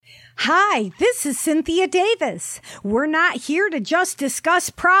Hi, this is Cynthia Davis. We're not here to just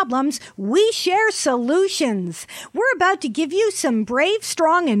discuss problems, we share solutions. We're about to give you some brave,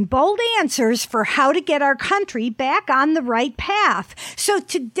 strong, and bold answers for how to get our country back on the right path. So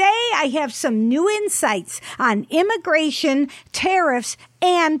today I have some new insights on immigration, tariffs,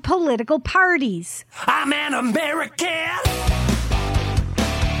 and political parties. I'm an American.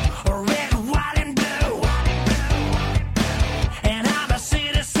 Red, white, and blue. And I'm a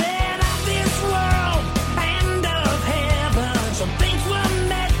citizen of this world and of heaven. Some things were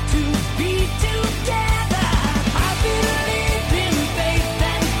meant to be together. I believe in faith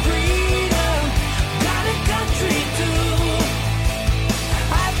and freedom. Got a country too.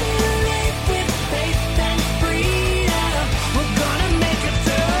 I believe with faith and freedom. We're gonna make it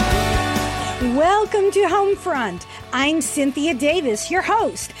through. Welcome to Homefront. I'm Cynthia Davis, your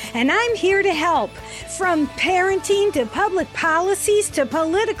host, and I'm here to help. From parenting to public policies to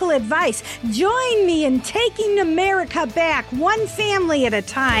political advice, join me in taking America back one family at a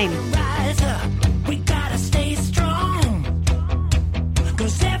time. Rise up, we gotta stay strong,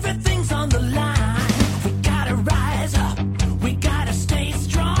 'cause everything's on the line. We gotta rise up, we gotta stay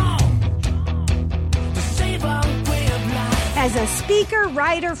strong, to save our way of life. As a speaker,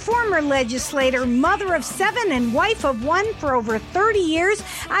 writer, former legislator, mother of 7, and wife of 1 for over 30 years,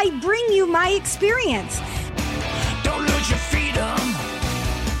 I bring you my experience. Don't lose your freedom.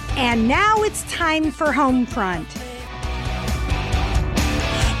 And now it's time for Homefront.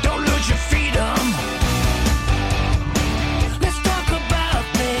 Don't lose your freedom. Let's talk about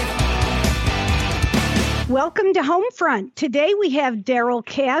it. Welcome to Homefront. Today we have Darrell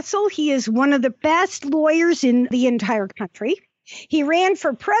Castle. He is one of the best lawyers in the entire country. He ran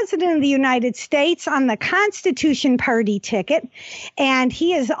for president of the United States on the Constitution Party ticket, and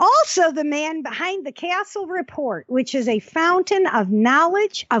he is also the man behind the Castle Report, which is a fountain of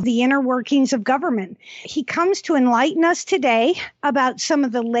knowledge of the inner workings of government. He comes to enlighten us today about some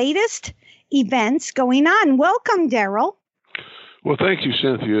of the latest events going on. Welcome, Darrell. Well, thank you,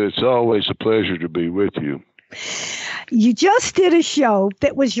 Cynthia. It's always a pleasure to be with you. You just did a show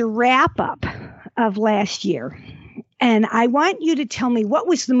that was your wrap-up of last year. And I want you to tell me what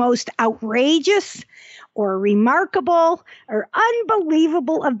was the most outrageous or remarkable or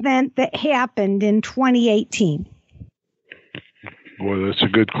unbelievable event that happened in 2018. Boy, that's a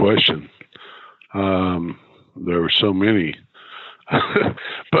good question. There were so many,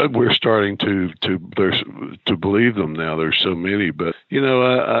 but we're starting to believe them now. There's so many, but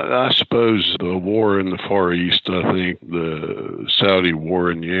I suppose the war in the Far East. I think the Saudi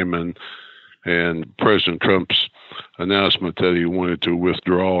war in Yemen, and President Trump's announcement that he wanted to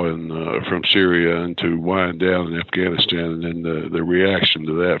withdraw from Syria and to wind down in Afghanistan, and then the reaction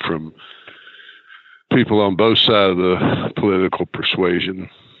to that from people on both sides of the political persuasion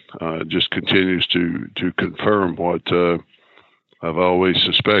just continues to confirm what I've always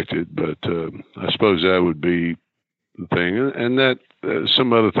suspected. But I suppose that would be the thing, and that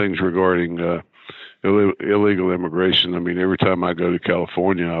some other things regarding illegal immigration. I mean, every time I go to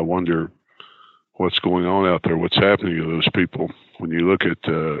California, I wonder what's going on out there, what's happening to those people. When you look at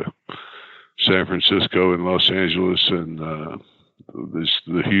San Francisco and Los Angeles and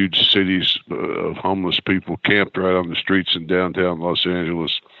the huge cities of homeless people camped right on the streets in downtown Los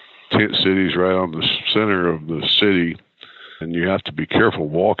Angeles, tent cities right on the center of the city, and you have to be careful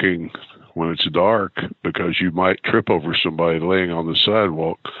walking when it's dark because you might trip over somebody laying on the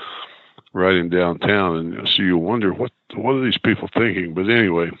sidewalk right in downtown, and so you wonder what are these people thinking. But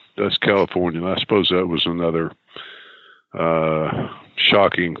anyway, that's California, and I suppose that was another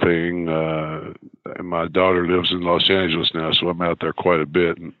shocking thing. And my daughter lives in Los Angeles now, so I'm out there quite a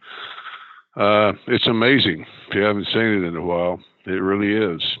bit, and it's amazing. If you haven't seen it in a while, it really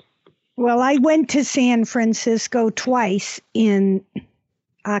is. Well, I went to San Francisco twice in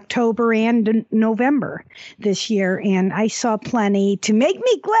October and November this year, and I saw plenty to make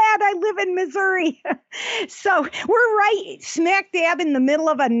me glad I live in Missouri. So we're right smack dab in the middle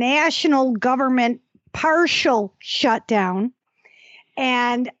of a national government partial shutdown.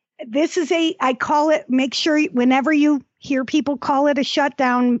 And this is I call it, make sure whenever you hear people call it a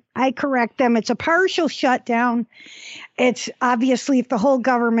shutdown, I correct them. It's a partial shutdown. It's obviously, if the whole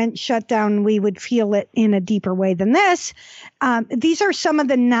government shut down, we would feel it in a deeper way than this. These are some of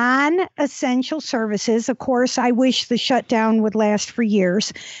the non-essential services. Of course, I wish the shutdown would last for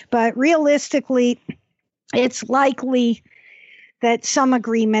years, but realistically, it's likely that some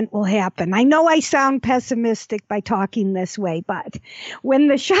agreement will happen. I know I sound pessimistic by talking this way, but when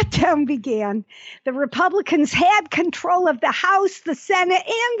the shutdown began, the Republicans had control of the House, the Senate,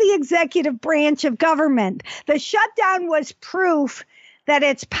 and the executive branch of government. The shutdown was proof that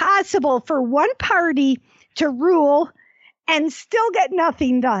it's possible for one party to rule and still get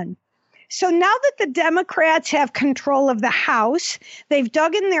nothing done. So now that the Democrats have control of the House, they've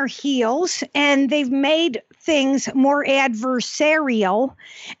dug in their heels and they've made things more adversarial.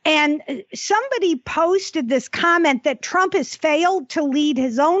 And somebody posted this comment that Trump has failed to lead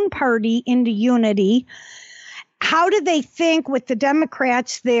his own party into unity. How do they think with the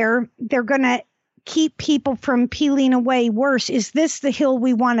Democrats there, they're going to keep people from peeling away worse? Is this the hill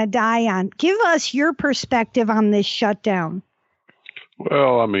we want to die on? Give us your perspective on this shutdown.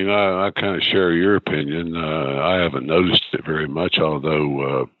 Well, I mean, I kind of share your opinion. I haven't noticed it very much,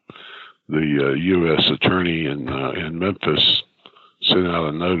 although the U.S. attorney in Memphis sent out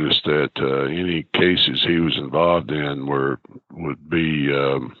a notice that any cases he was involved in would be,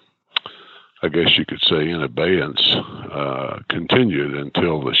 I guess you could say, in abeyance, continued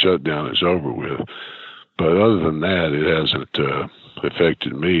until the shutdown is over with. But other than that, it hasn't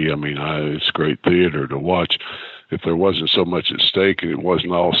affected me. I mean, it's great theater to watch. If there wasn't so much at stake and it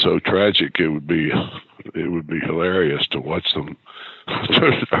wasn't all so tragic, it would be hilarious to watch them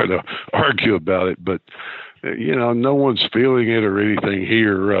try to argue about it. But no one's feeling it or anything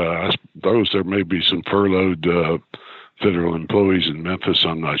here. I suppose there may be some furloughed federal employees in Memphis.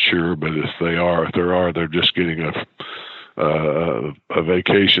 I'm not sure, but if there are, they're just getting a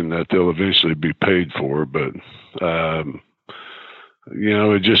vacation that they'll eventually be paid for. But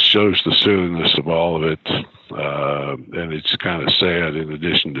it just shows the silliness of all of it. And it's kind of sad in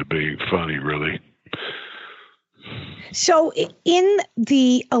addition to being funny, really. So in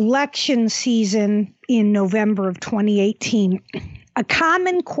the election season in November of 2018, a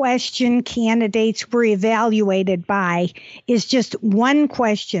common question candidates were evaluated by is just one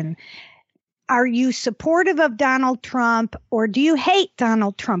question. Are you supportive of Donald Trump or do you hate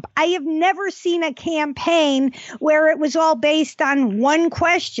Donald Trump? I have never seen a campaign where it was all based on one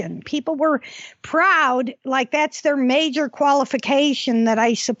question. People were proud, like that's their major qualification that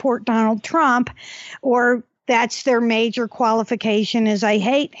I support Donald Trump, or that's their major qualification is I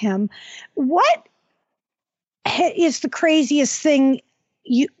hate him. What is the craziest thing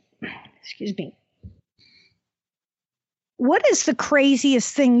What is the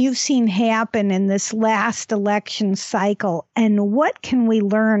craziest thing you've seen happen in this last election cycle, and what can we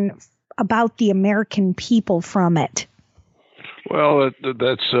learn about the American people from it? Well,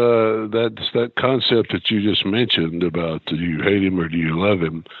 that's that concept that you just mentioned about do you hate him or do you love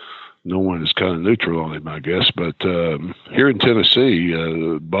him? No one is kind of neutral on him, I guess. But here in Tennessee,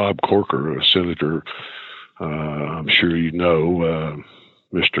 Bob Corker, a senator, I'm sure you know,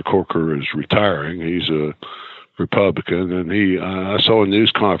 Mr. Corker is retiring. He's a Republican, and I saw a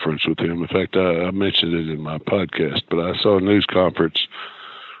news conference with him. In fact, I mentioned it in my podcast, but I saw a news conference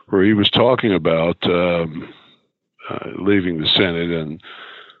where he was talking about leaving the Senate and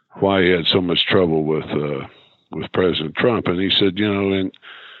why he had so much trouble with President Trump. And he said, and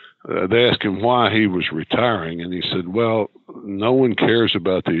they asked him why he was retiring, and he said, well, no one cares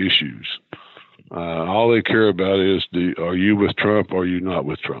about the issues. All they care about is, are you with Trump or are you not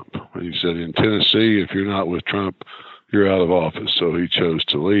with Trump? And he said, in Tennessee, if you're not with Trump, you're out of office. So he chose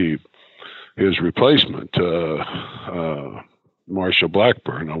to leave. His replacement, Marsha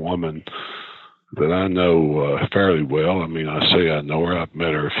Blackburn, a woman that I know fairly well. I mean, I say I know her. I've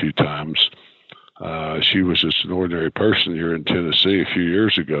met her a few times. She was just an ordinary person here in Tennessee a few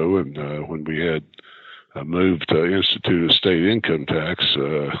years ago, and when we had moved to institute a state income tax,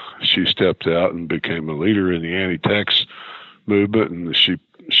 she stepped out and became a leader in the anti-tax movement, and she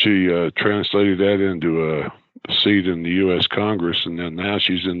translated that into a seat in the U.S. Congress, and then now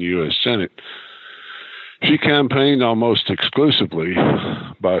she's in the U.S. Senate. She campaigned almost exclusively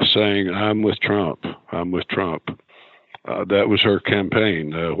by saying, I'm with Trump. I'm with Trump. That was her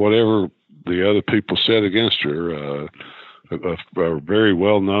campaign. Whatever the other people said against her, a very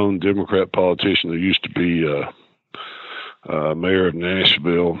well-known Democrat politician who used to be mayor of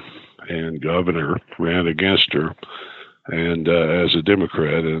Nashville and governor ran against her, and as a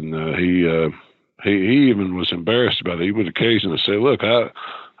Democrat, and he even was embarrassed about it. He would occasionally say, "Look,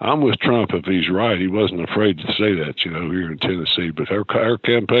 I'm with Trump if he's right." He wasn't afraid to say that, here in Tennessee. But her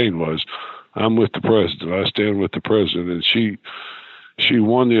campaign was, "I'm with the president. I stand with the president," and she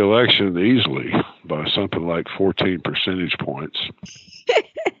won the election easily by something like 14 percentage points.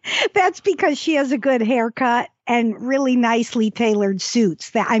 That's because she has a good haircut and really nicely tailored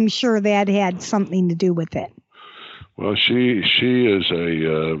suits. That I'm sure that had something to do with it. Well, she's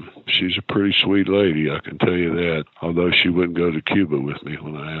a pretty sweet lady, I can tell you that. Although she wouldn't go to Cuba with me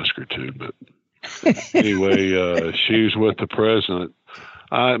when I asked her to. But anyway, she's with the president.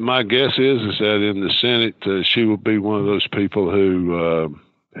 My guess is that in the Senate, she will be one of those people who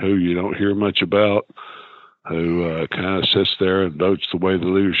you don't hear much about, who kind of sits there and votes the way the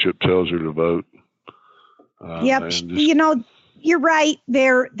leadership tells her to vote. Yep. You're right.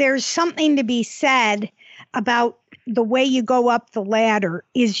 There's something to be said about the way you go up the ladder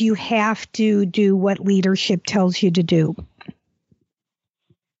is you have to do what leadership tells you to do.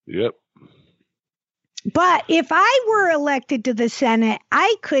 Yep. But if I were elected to the Senate,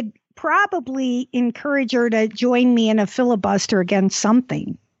 I could probably encourage her to join me in a filibuster against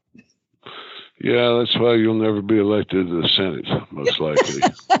something. Yeah, that's why you'll never be elected to the Senate, most likely.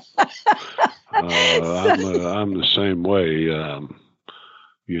 I'm the same way.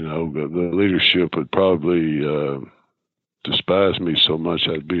 The leadership would probably despise me so much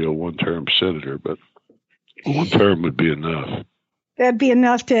I'd be a one-term senator, but one term would be enough. That'd be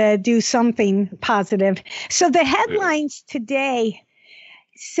enough to do something positive. So the headlines today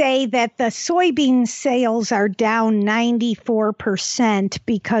say that the soybean sales are down 94%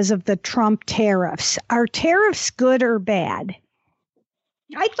 because of the Trump tariffs. Are tariffs good or bad?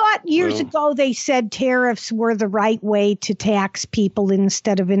 I thought years ago they said tariffs were the right way to tax people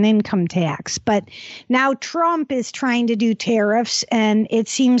instead of an income tax. But now Trump is trying to do tariffs, and it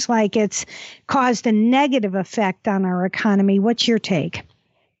seems like it's caused a negative effect on our economy. What's your take?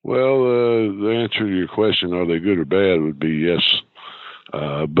 Well, the answer to your question, are they good or bad, would be yes.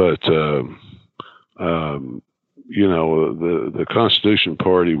 But the Constitution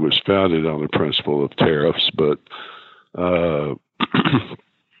Party was founded on the principle of tariffs, but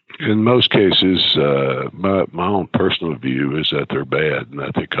in most cases, my own personal view is that they're bad and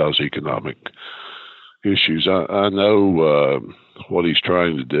that they cause economic issues. I know what he's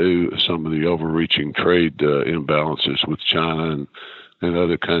trying to do, some of the overreaching trade imbalances with China and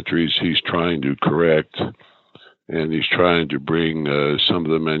other countries he's trying to correct, and he's trying to bring some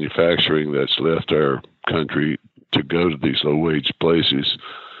of the manufacturing that's left our country to go to these low-wage places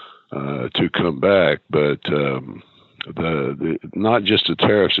to come back. But the not just the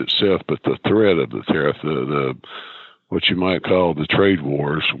tariffs itself, but the threat of the tariff, the what you might call the trade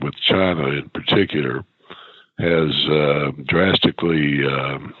wars with China in particular, has drastically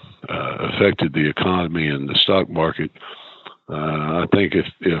affected the economy and the stock market. I think if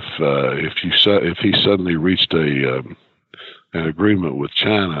he suddenly reached an agreement with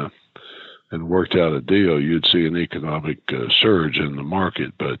China and worked out a deal, you'd see an economic surge in the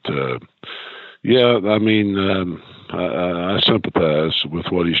market. But yeah, I mean, I sympathize with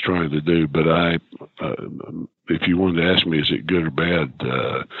what he's trying to do. But if you wanted to ask me, is it good or bad?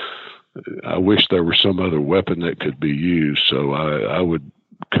 I wish there were some other weapon that could be used. So I would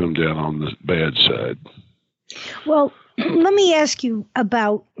come down on the bad side. Well, let me ask you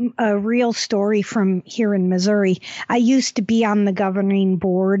about a real story from here in Missouri. I used to be on the governing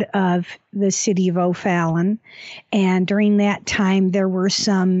board of the city of O'Fallon, and during that time, there were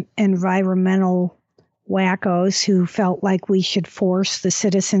some environmental wackos who felt like we should force the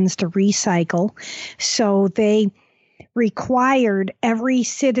citizens to recycle. So they required every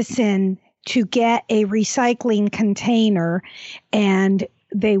citizen to get a recycling container, and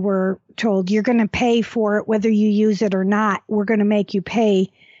they were told, you're going to pay for it whether you use it or not. We're going to make you pay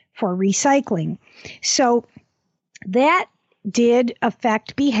for recycling. So that did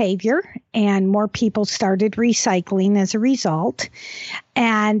affect behavior, and more people started recycling as a result.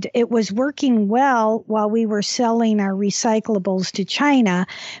 And it was working well while we were selling our recyclables to China.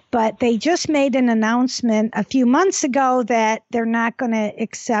 But they just made an announcement a few months ago that they're not going to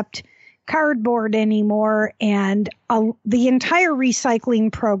accept cardboard anymore, and the entire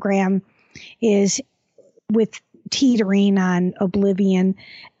recycling program is with teetering on oblivion.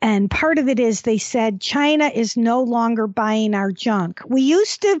 And part of it is they said China is no longer buying our junk. We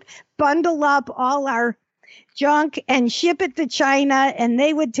used to bundle up all our junk and ship it to China, and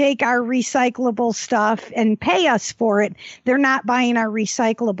they would take our recyclable stuff and pay us for it. They're not buying our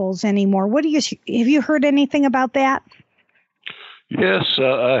recyclables anymore. Have you heard anything about that? Yes,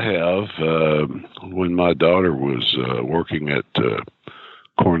 I have. When my daughter was working at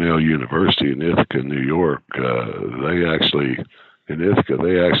Cornell University in Ithaca, New York, they actually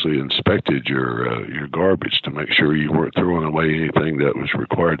inspected your garbage to make sure you weren't throwing away anything that was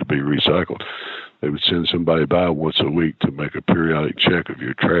required to be recycled. They would send somebody by once a week to make a periodic check of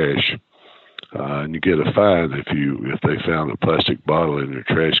your trash. And you get a fine if they found a plastic bottle in your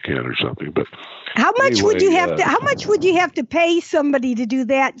trash can or something. But how much would you have to pay somebody to do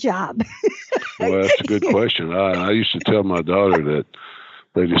that job? Well, that's a good question. I used to tell my daughter that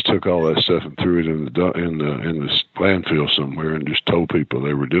they just took all that stuff and threw it in the landfill somewhere and just told people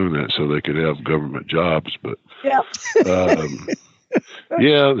they were doing that so they could have government jobs. But yep.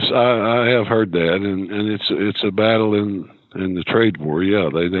 Yes, I have heard that, and it's a battle in the trade war. Yeah,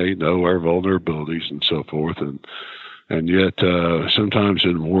 they know our vulnerabilities and so forth, and yet sometimes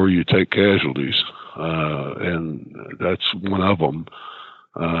in war you take casualties, and that's one of them.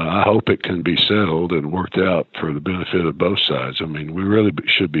 I hope it can be settled and worked out for the benefit of both sides. I mean, we really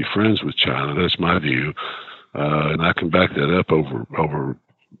should be friends with China. That's my view, and I can back that up over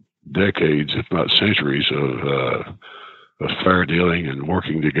decades, if not centuries, of fair dealing and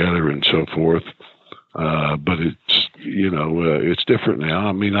working together and so forth. But it's it's different now.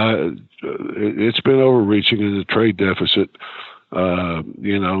 I mean, it's been overreaching in the trade deficit.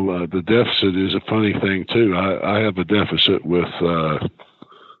 The deficit is a funny thing too. I have a deficit with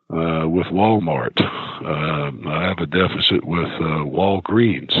Walmart. I have a deficit with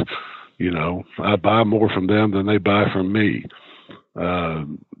Walgreens. I buy more from them than they buy from me.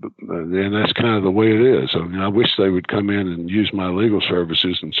 And that's kind of the way it is. I mean, I wish they would come in and use my legal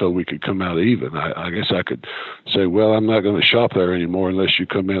services, and so we could come out even. I guess I could say, well, I'm not going to shop there anymore unless you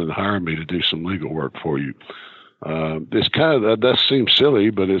come in and hire me to do some legal work for you. It's kind of that seems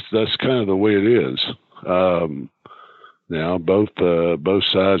silly, but that's kind of the way it is. Now, both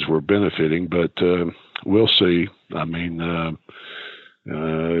sides were benefiting, but we'll see. I mean,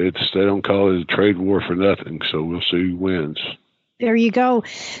 they don't call it a trade war for nothing, so we'll see who wins. There you go.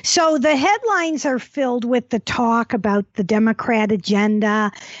 So the headlines are filled with the talk about the Democrat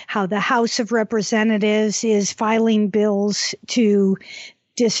agenda, how the House of Representatives is filing bills to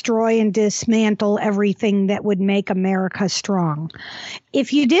destroy and dismantle everything that would make America strong.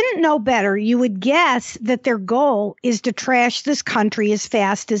 If you didn't know better, you would guess that their goal is to trash this country as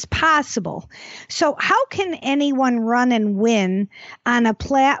fast as possible. So how can anyone run and win on a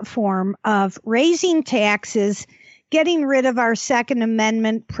platform of raising taxes, getting rid of our Second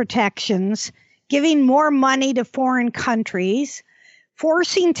Amendment protections, giving more money to foreign countries,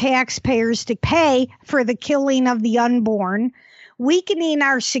 forcing taxpayers to pay for the killing of the unborn, weakening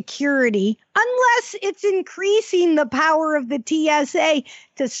our security, unless it's increasing the power of the TSA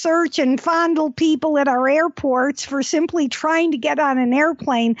to search and fondle people at our airports for simply trying to get on an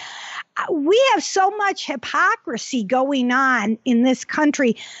airplane? We have so much hypocrisy going on in this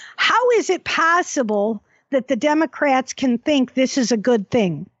country. How is it possible that the Democrats can think this is a good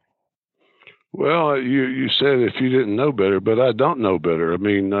thing? Well, you said if you didn't know better, but I don't know better. I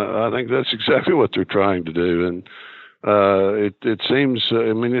mean, I think that's exactly what they're trying to do. And it seems,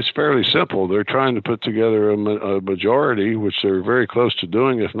 I mean, it's fairly simple. They're trying to put together a majority, which they're very close to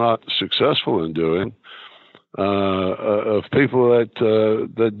doing, if not successful in doing, of people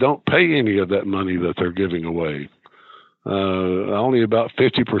that don't pay any of that money that they're giving away. Only about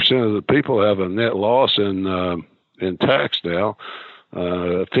 50% of the people have a net loss in tax now.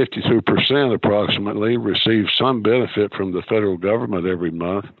 52% approximately receive some benefit from the federal government every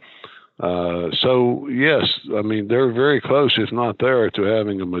month. So yes, I mean, they're very close, if not there, to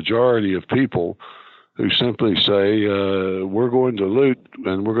having a majority of people who simply say, we're going to loot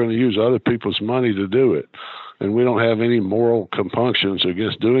and we're going to use other people's money to do it. And we don't have any moral compunctions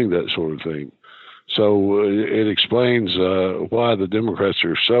against doing that sort of thing. So it explains why the Democrats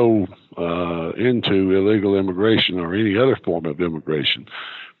are so into illegal immigration or any other form of immigration.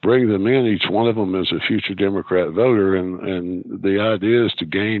 Bring them in, each one of them is a future Democrat voter, and the idea is to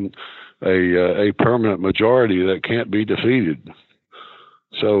gain a permanent majority that can't be defeated.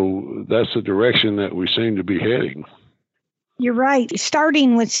 So that's the direction that we seem to be heading. You're right.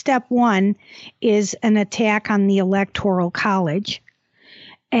 Starting with step one is an attack on the Electoral College.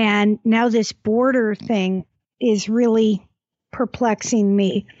 And now this border thing is really perplexing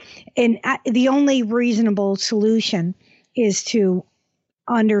me. And the only reasonable solution is to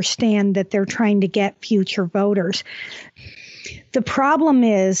understand that they're trying to get future voters. The problem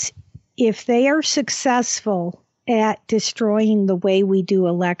is, if they are successful at destroying the way we do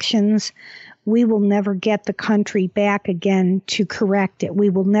elections, we will never get the country back again to correct it. We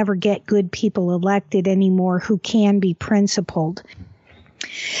will never get good people elected anymore who can be principled.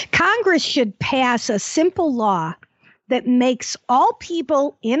 Congress should pass a simple law that makes all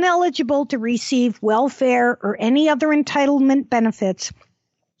people ineligible to receive welfare or any other entitlement benefits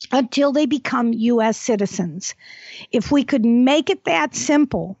until they become U.S. citizens. If we could make it that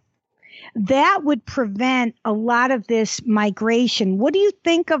simple, that would prevent a lot of this migration. What do you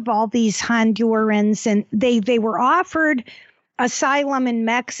think of all these Hondurans? And they were offered asylum in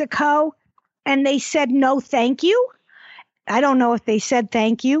Mexico, and they said, no, thank you. I don't know if they said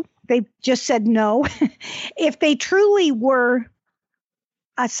thank you. They just said no. If they truly were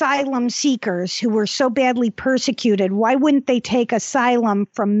asylum seekers who were so badly persecuted, why wouldn't they take asylum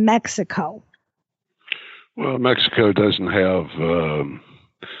from Mexico? Well, Mexico doesn't have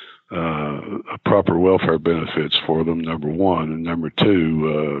proper welfare benefits for them, number one. And number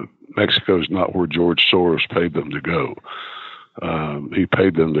two, Mexico's not where George Soros paid them to go. He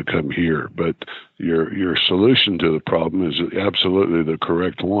paid them to come here. But your solution to the problem is absolutely the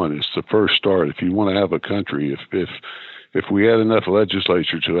correct one. It's the first start. If you want to have a country, if we had enough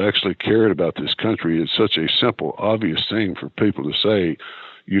legislatures who actually cared about this country, it's such a simple, obvious thing for people to say,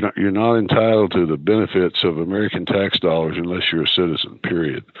 you're not entitled to the benefits of American tax dollars unless you're a citizen,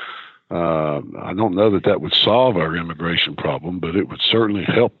 period. I don't know that would solve our immigration problem, but it would certainly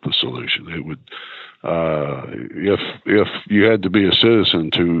help the solution. It would, if you had to be a citizen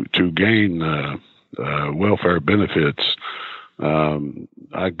to gain welfare benefits,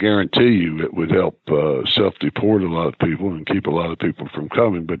 I guarantee you it would help self-deport a lot of people and keep a lot of people from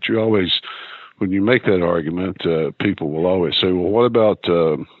coming. But you always, when you make that argument, people will always say, "Well, what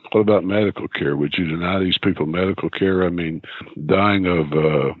about medical care? Would you deny these people medical care?" I mean, dying of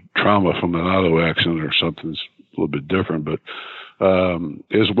trauma from an auto accident or something's a little bit different. But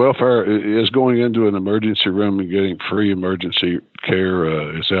is going into an emergency room and getting free emergency care,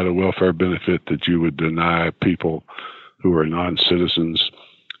 is that a welfare benefit that you would deny people who are non-citizens?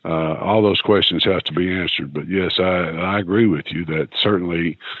 All those questions have to be answered. But yes, I agree with you that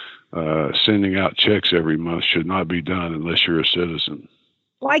certainly sending out checks every month should not be done unless you're a citizen.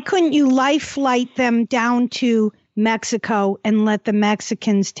 Why couldn't you life flight them down to Mexico and let the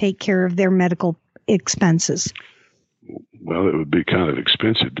Mexicans take care of their medical expenses? Well, it would be kind of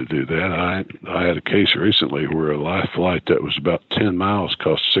expensive to do that. I had a case recently where a life flight that was about 10 miles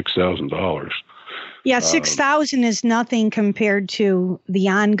cost $6,000. Yeah, 6,000 is nothing compared to the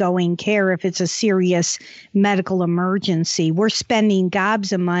ongoing care if it's a serious medical emergency. We're spending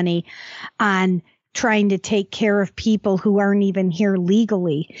gobs of money on trying to take care of people who aren't even here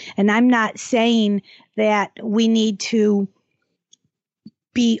legally. And I'm not saying that we need to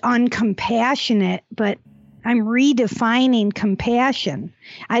be uncompassionate, but I'm redefining compassion.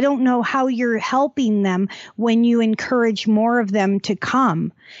 I don't know how you're helping them when you encourage more of them to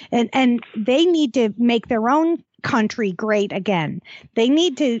come. And they need to make their own country great again. They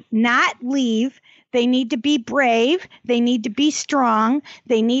need to not leave. They need to be brave. They need to be strong.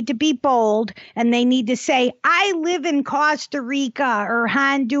 They need to be bold. And they need to say, I live in Costa Rica or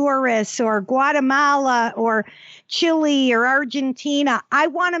Honduras or Guatemala or Chile or Argentina. I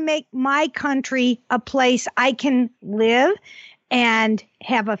want to make my country a place I can live and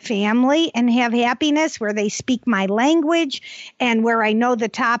have a family and have happiness, where they speak my language and where I know the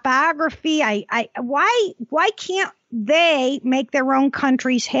topography. Why can't they make their own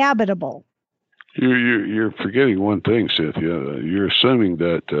countries habitable? You're forgetting one thing, Cynthia. You're assuming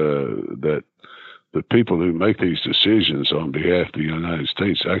that that the people who make these decisions on behalf of the United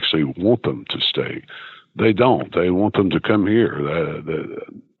States actually want them to stay. They don't. They want them to come here.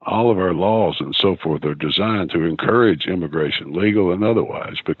 All of our laws and so forth are designed to encourage immigration, legal and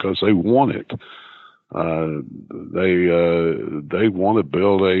otherwise, because they want it. They want to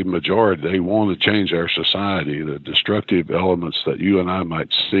build a majority. They want to change our society. The destructive elements that you and I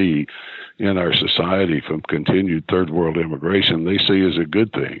might see in our society from continued third world immigration, they see as a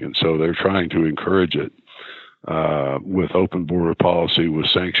good thing. And so they're trying to encourage it with open border policy, with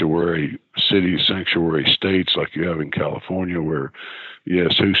sanctuary cities, sanctuary states like you have in California, where,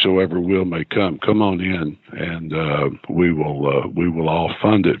 yes, whosoever will may come on in, and we will all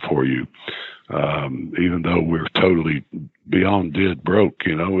fund it for you. Even though we're totally beyond dead broke,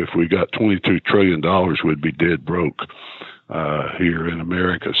 if we got $22 trillion, we'd be dead broke here in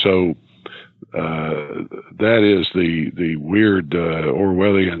America. So that is the weird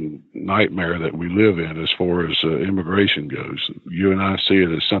Orwellian nightmare that we live in as far as immigration goes. You and I see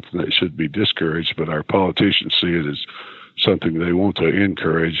it as something that should be discouraged, but our politicians see it as something they want to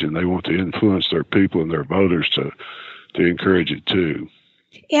encourage, and they want to influence their people and their voters to encourage it too.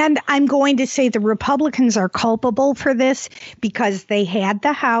 And I'm going to say the Republicans are culpable for this because they had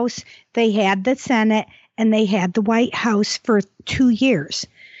the House, they had the Senate, and they had the White House for 2 years.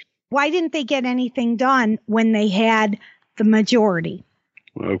 Why didn't they get anything done when they had the majority?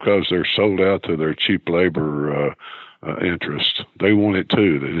 Well, because they're sold out to their cheap labor interests. They want it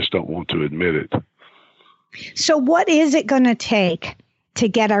too. They just don't want to admit it. So what is it going to take to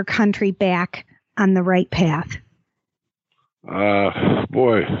get our country back on the right path?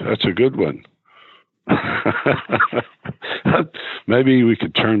 Boy, that's a good one. Maybe we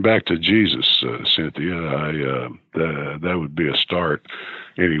could turn back to Jesus, Cynthia. That would be a start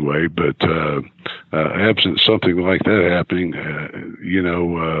anyway. But absent something like that happening,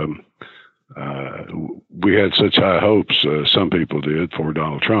 we had such high hopes, some people did, for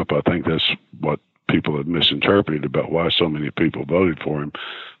Donald Trump. I think that's what people have misinterpreted about why so many people voted for him.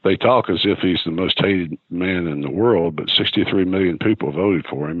 They talk as if he's the most hated man in the world, but 63 million people voted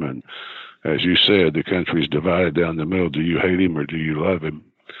for him. And as you said, the country's divided down the middle. Do you hate him or do you love him?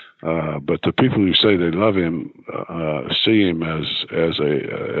 But the people who say they love him see him as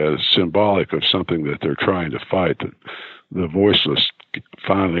symbolic of something that they're trying to fight. The voiceless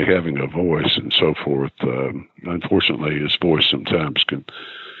finally having a voice and so forth. Unfortunately, his voice sometimes can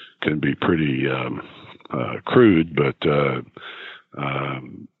be pretty crude, but I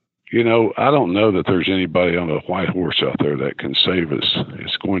don't know that there's anybody on a white horse out there that can save us.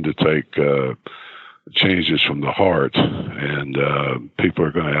 It's going to take changes from the heart, and people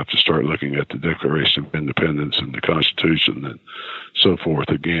are going to have to start looking at the Declaration of Independence and the Constitution and so forth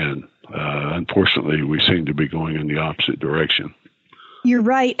again. Unfortunately, we seem to be going in the opposite direction. You're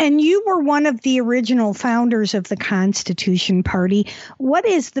right. And you were one of the original founders of the Constitution Party. What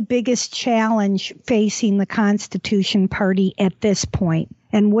is the biggest challenge facing the Constitution Party at this point,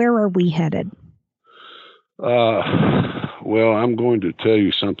 and where are we headed? Well, I'm going to tell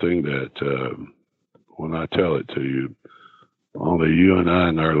you something that when I tell it to you, only you and I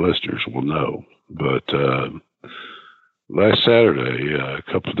and our listeners will know. But last Saturday, a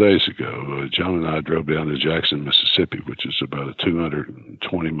couple of days ago, John and I drove down to Jackson, Mississippi, which is about a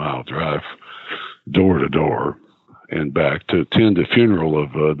 220-mile drive, door to door, and back to attend the funeral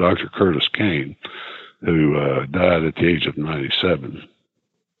of Dr. Curtis Kane, who died at the age of 97.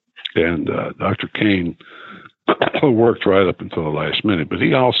 And Dr. Kane worked right up until the last minute, but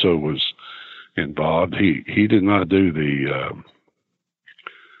he also was involved. He did not do the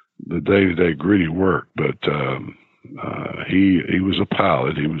day-to-day gritty work, but he was a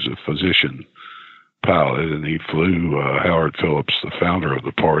pilot. He was a physician pilot, and he flew Howard Phillips, the founder of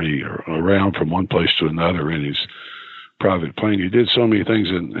the party, around from one place to another in his private plane. He did so many things,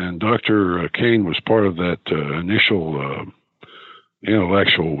 and Dr. Kane was part of that initial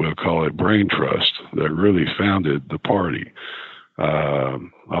intellectual, we'll call it, brain trust that really founded the party.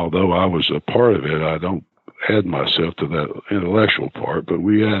 Although I was a part of it, I don't add myself to that intellectual part, but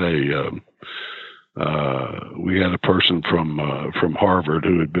we had a person from Harvard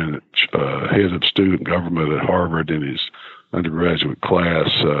who had been head of student government at Harvard in his undergraduate class.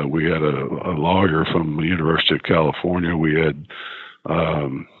 We had a lawyer from the University of California. We had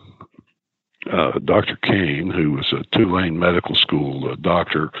Dr. Kane, who was a Tulane Medical School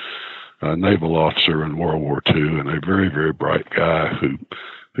doctor, a naval officer in World War II, and a very, very bright guy who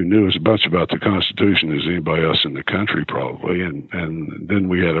knew as much about the Constitution as anybody else in the country, probably. And then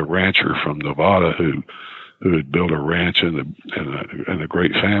we had a rancher from Nevada who had built a ranch and a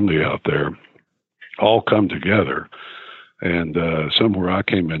great family out there, all come together. And somewhere I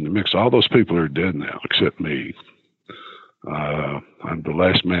came in the mix. All those people are dead now, except me. I'm the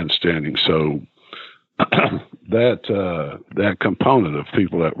last man standing. So that component of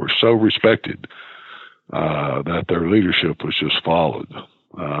people that were so respected that their leadership was just followed.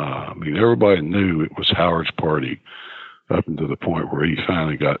 I mean, everybody knew it was Howard's party up until the point where he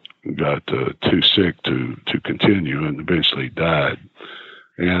finally got too sick to continue and eventually died.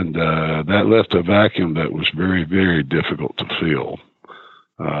 And that left a vacuum that was very, very difficult to fill.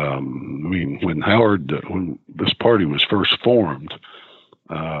 I mean, when this party was first formed,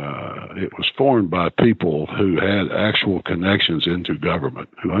 it was formed by people who had actual connections into government,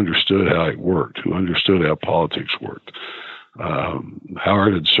 who understood how it worked, who understood how politics worked.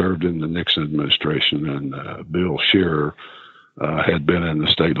 Howard had served in the Nixon administration, and Bill Scherer had been in the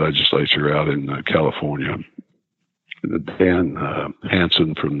state legislature out in California. Dan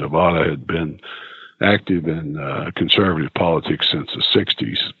Hansen from Nevada had been active in conservative politics since the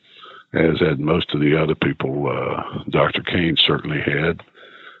 60s, as had most of the other people Dr. Kane certainly had.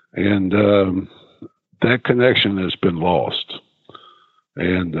 And that connection has been lost.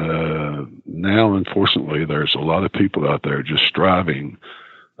 And now, unfortunately, there's a lot of people out there just striving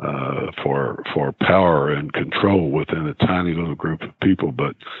for power and control within a tiny little group of people.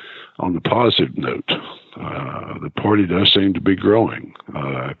 But on the positive note, the party does seem to be growing.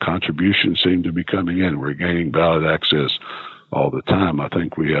 Contributions seem to be coming in. We're gaining ballot access all the time. I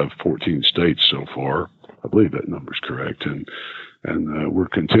think we have 14 states so far. I believe that number's correct. And we're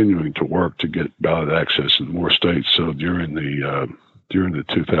continuing to work to get ballot access in more states. So during the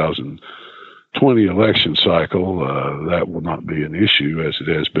 2020 election cycle, that will not be an issue as it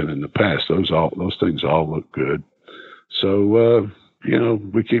has been in the past. Those things all look good. So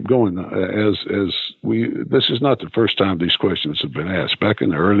we keep going. This is not the first time these questions have been asked. Back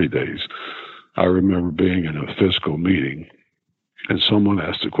in the early days, I remember being in a fiscal meeting, and someone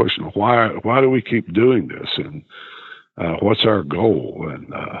asked the question, "Why do we keep doing this?" what's our goal?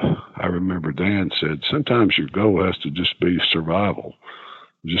 And I remember Dan said, sometimes your goal has to just be survival.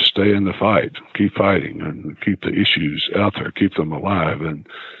 Just stay in the fight, keep fighting, and keep the issues out there, keep them alive, and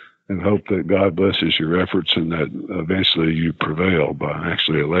hope that God blesses your efforts and that eventually you prevail by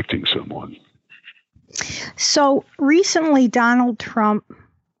actually electing someone. So recently, Donald Trump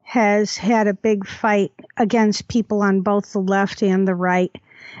has had a big fight against people on both the left and the right.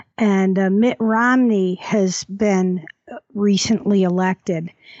 And Mitt Romney has been recently elected.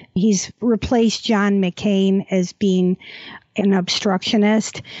 He's replaced John McCain as being an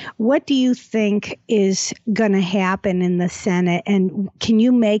obstructionist. What do you think is going to happen in the Senate? And can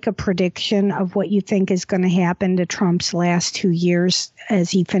you make a prediction of what you think is going to happen to Trump's last 2 years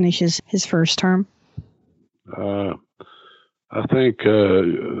as he finishes his first term? I think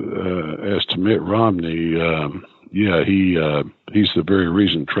as to Mitt Romney, he's the very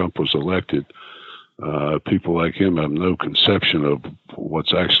reason Trump was elected. People like him have no conception of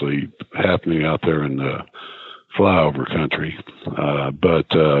what's actually happening out there in the flyover country. But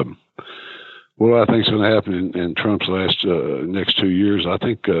what I think is going to happen in Trump's next 2 years, I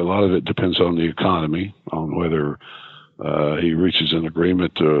think a lot of it depends on the economy, on whether he reaches an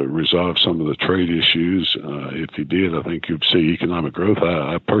agreement to resolve some of the trade issues. If he did, I think you'd see economic growth.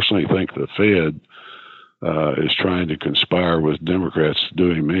 I personally think the Fed is trying to conspire with Democrats to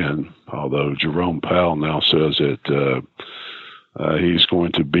do him in, although Jerome Powell now says that he's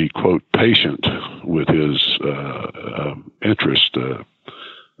going to be, quote, patient with his interest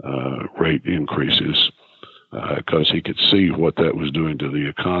rate increases because he could see what that was doing to the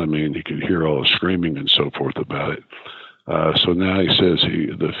economy and he could hear all the screaming and so forth about it. So now he says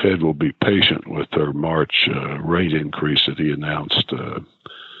the Fed will be patient with their March rate increase that he announced at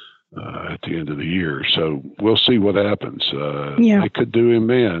the end of the year. So we'll see what happens. They could do him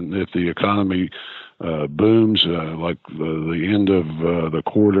in if the economy booms, like the end of the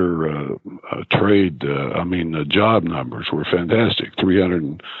quarter trade. The job numbers were fantastic.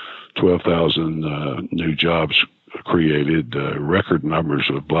 312,000 new jobs created, record numbers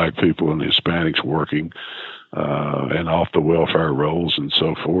of black people and Hispanics working, and off the welfare rolls and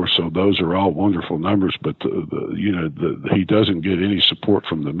so forth. So those are all wonderful numbers, but he doesn't get any support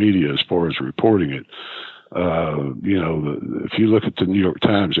from the media as far as reporting it. If you look at the New York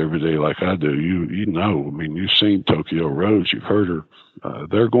Times every day like I do, you've seen Tokyo Rose, you've heard her.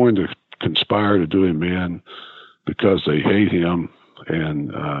 They're going to conspire to do him in because they hate him,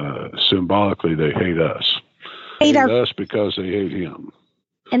 and symbolically they hate us. Hate us because they hate him.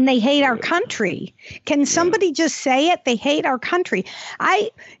 And they hate our country. Can somebody just say it? They hate our country.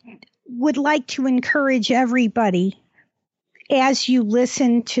 I would like to encourage everybody, as you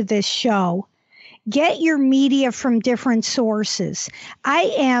listen to this show, get your media from different sources.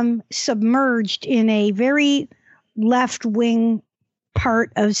 I am submerged in a very left-wing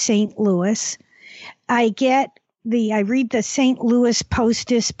part of St. Louis. I read the St. Louis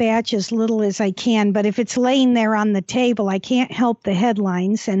Post-Dispatch as little as I can, but if it's laying there on the table, I can't help the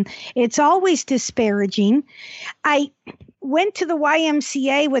headlines, and it's always disparaging. I went to the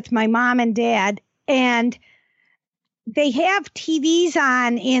YMCA with my mom and dad, and they have TVs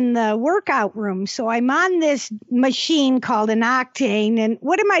on in the workout room. So I'm on this machine called an Octane. And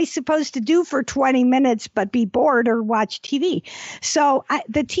what am I supposed to do for 20 minutes but be bored or watch TV? So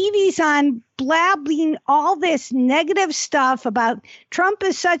the TV's on, blabbing all this negative stuff about Trump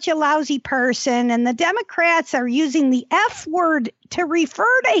is such a lousy person. And the Democrats are using the F word to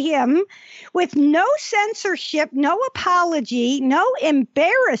refer to him with no censorship, no apology, no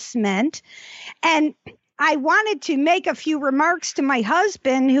embarrassment. And I wanted to make a few remarks to my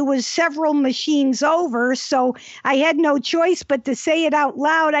husband, who was several machines over, so I had no choice but to say it out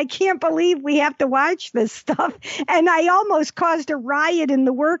loud. I can't believe we have to watch this stuff. And I almost caused a riot in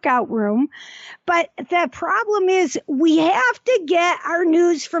the workout room. But the problem is we have to get our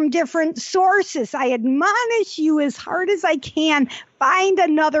news from different sources. I admonish you as hard as I can, find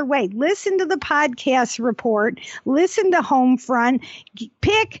another way. Listen to the podcast report. Listen to Homefront. Be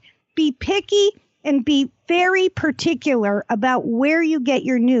picky. And be very particular about where you get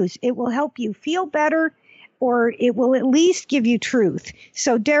your news. It will help you feel better, or it will at least give you truth.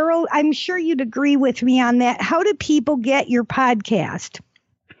 So, Darrell, I'm sure you'd agree with me on that. How do people get your podcast?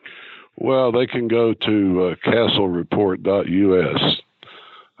 Well, they can go to castlereport.us.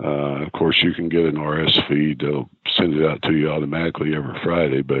 Of course, you can get an RS feed. They'll send it out to you automatically every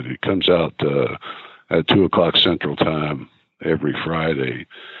Friday, but it comes out at 2 o'clock Central Time every Friday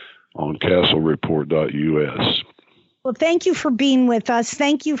on castlereport.us. Well, thank you for being with us.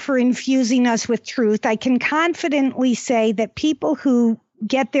 Thank you for infusing us with truth. I can confidently say that people who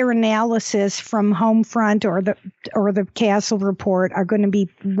get their analysis from Homefront or the Castle Report are going to be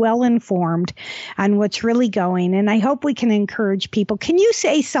well informed on what's really going. And I hope we can encourage people. Can you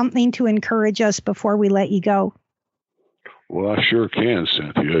say something to encourage us before we let you go? Well, I sure can,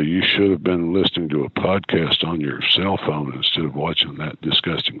 Cynthia. You should have been listening to a podcast on your cell phone instead of watching that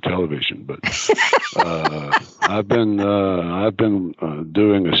disgusting television. But I've been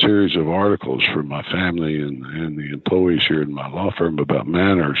doing a series of articles for my family and the employees here in my law firm about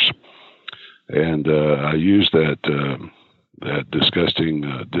manners, and I use that disgusting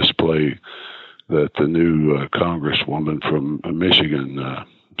display that the new Congresswoman from Michigan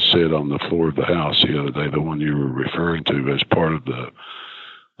said on the floor of the House the other day, the one you were referring to, as part of the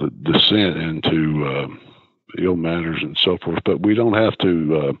descent into ill manners and so forth. But we don't have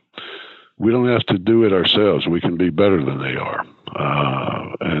to do it ourselves. We can be better than they are,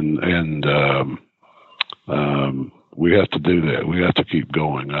 and we have to do that. We have to keep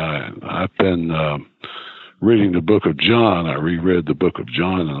going. I've been reading the Book of John. I reread the Book of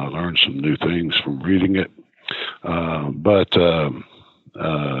John, and I learned some new things from reading it.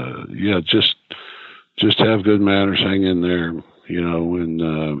 Just have good manners, hang in there, and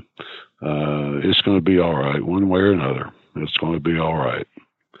it's going to be all right one way or another. It's going to be all right.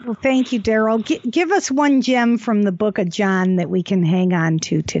 Well, thank you, Darrell. Give us one gem from the Book of John that we can hang on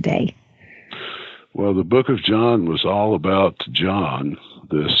to today. Well, the Book of John was all about John,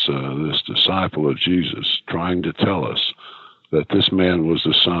 this disciple of Jesus, trying to tell us that this man was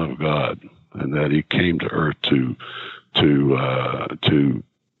the Son of God and that he came to earth to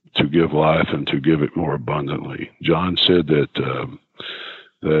give life and to give it more abundantly. John said that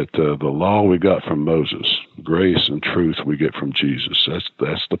the law we got from Moses, grace and truth we get from Jesus.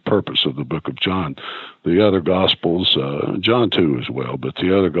 That's the purpose of the Book of John. The other Gospels, John too as well, but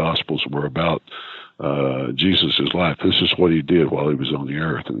the other Gospels were about Jesus' life. This is what he did while he was on the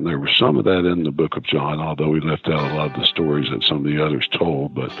earth, and there was some of that in the Book of John, although he left out a lot of the stories that some of the others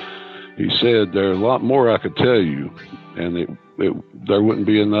told. But he said, there are a lot more I could tell you, and there wouldn't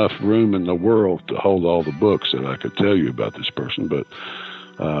be enough room in the world to hold all the books that I could tell you about this person, but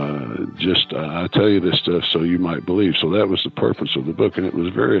I tell you this stuff so you might believe. So that was the purpose of the book, and it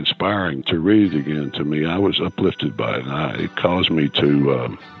was very inspiring to read it again to me. I was uplifted by it, and it caused me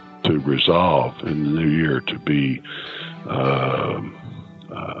to resolve in the new year to be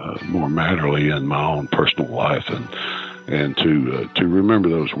more mannerly in my own personal life, and to remember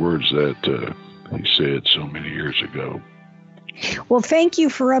those words that he said so many years ago. Well, thank you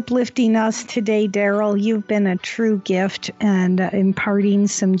for uplifting us today, Darrell. You've been a true gift and imparting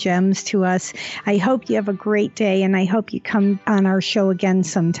some gems to us. I hope you have a great day, and I hope you come on our show again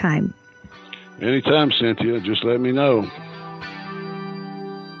sometime. Anytime, Cynthia. Just let me know.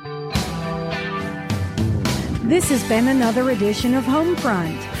 This has been another edition of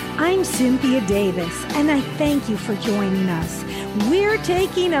Homefront. I'm Cynthia Davis, and I thank you for joining us. We're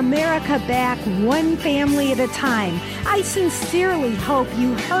taking America back one family at a time. I sincerely hope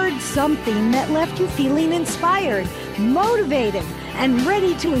you heard something that left you feeling inspired, motivated, and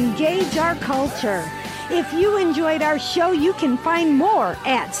ready to engage our culture. If you enjoyed our show, you can find more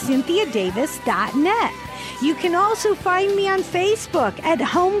at cynthiadavis.net. You can also find me on Facebook at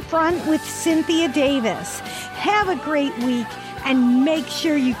Homefront with Cynthia Davis. Have a great week, and make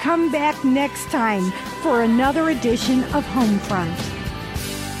sure you come back next time for another edition of Homefront.